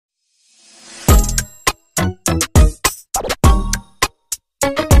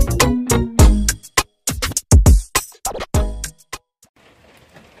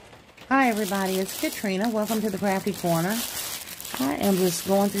everybody, it's Katrina. Welcome to the Crafty Corner. I am just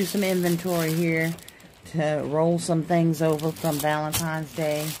going through some inventory here to roll some things over from Valentine's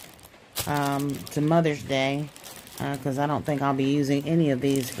Day to Mother's Day, because I don't think I'll be using any of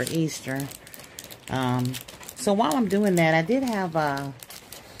these for Easter. So while I'm doing that, I did have a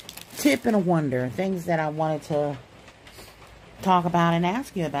tip and a wonder, things that I wanted to talk about and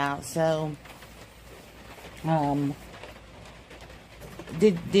ask you about. So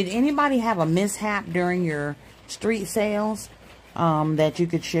did anybody have a mishap during your street sales that you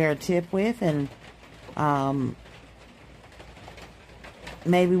could share a tip with, and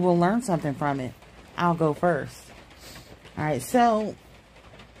maybe we'll learn something from it? I'll go first. All right, so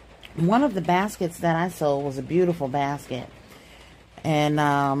one of the baskets that I sold was a beautiful basket, and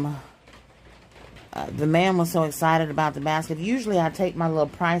the man was so excited about the basket. Usually I take my little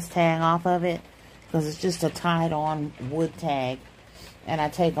price tag off of it because it's just a tied on wood tag, and I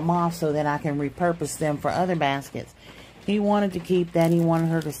take them off so that I can repurpose them for other baskets. He wanted to keep that. He wanted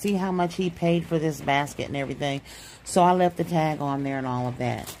her to see how much he paid for this basket and everything. So I left the tag on there and all of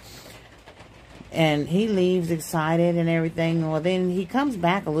that. And he leaves excited and everything. Well, then he comes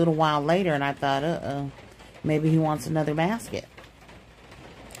back a little while later, and I thought, maybe he wants another basket.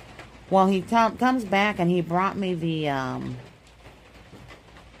 Well, he comes back, and he brought me the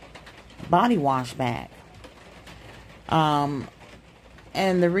body wash back.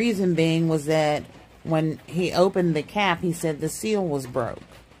 And the reason being was that when he opened the cap, he said the seal was broke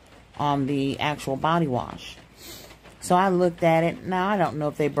on the actual body wash. So I looked at it. Now, I don't know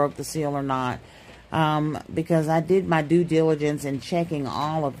if they broke the seal or not, because I did my due diligence in checking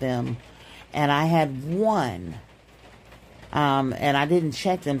all of them, and I had one, and I didn't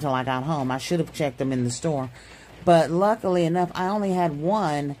check them till I got home. I should have checked them in the store, but luckily enough, I only had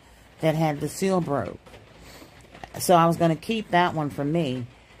one that had the seal broke. So I was going to keep that one for me.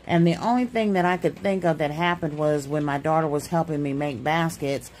 And the only thing that I could think of that happened was when my daughter was helping me make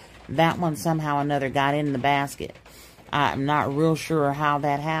baskets, that one somehow or another got in the basket. I'm not real sure how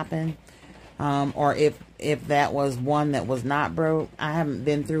that happened, or if that was one that was not broke. I haven't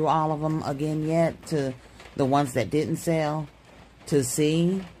been through all of them again yet, to the ones that didn't sell, to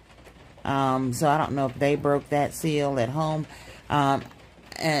see. So I don't know if they broke that seal at home.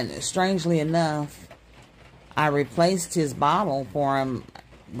 And strangely enough, I replaced his bottle for him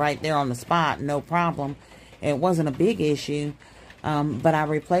right there on the spot, no problem. It wasn't a big issue, but I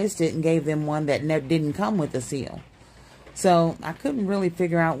replaced it and gave them one that didn't come with the seal. So I couldn't really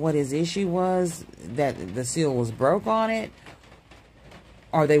figure out what his issue was, that the seal was broke on it,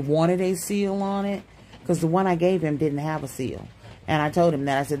 or they wanted a seal on it, because the one I gave him didn't have a seal. And I told him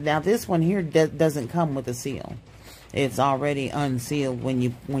that. I said, now this one here doesn't come with a seal. It's already unsealed when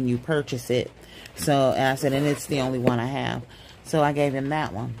you purchase it. So, and I said, and it's the only one I have. So I gave him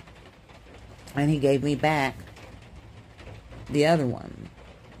that one. And he gave me back the other one.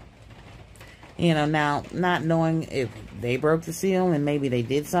 You know, now, not knowing if they broke the seal and maybe they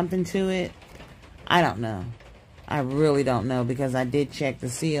did something to it, I don't know. I really don't know, because I did check the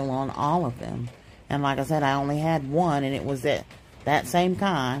seal on all of them. And like I said, I only had one, and it was that same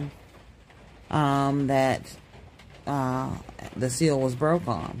kind that the seal was broke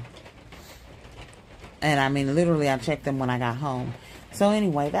on. And I mean, literally, I checked them when I got home. So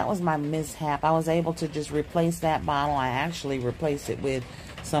anyway, that was my mishap. I was able to just replace that bottle. I actually replaced it with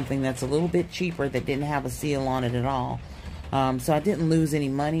something that's a little bit cheaper that didn't have a seal on it at all. So I didn't lose any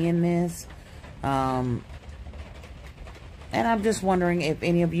money in this. And I'm just wondering if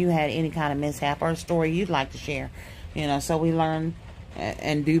any of you had any kind of mishap or a story you'd like to share. You know, so we learn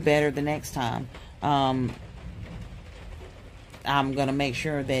and do better the next time. I'm going to make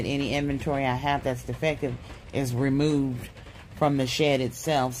sure that any inventory I have that's defective is removed from the shed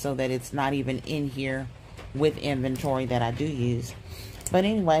itself, so that it's not even in here with inventory that I do use. But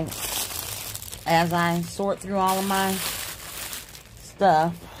anyway, as I sort through all of my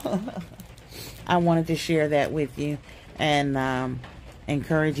stuff, I wanted to share that with you, and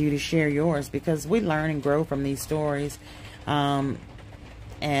encourage you to share yours, because we learn and grow from these stories. And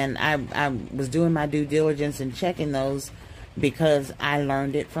I was doing my due diligence and checking those, because I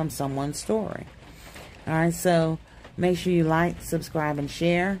learned it from someone's story. Alright, so make sure you like, subscribe, and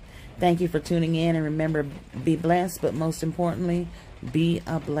share. Thank you for tuning in, and remember, be blessed, but most importantly, be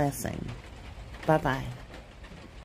a blessing. Bye-bye.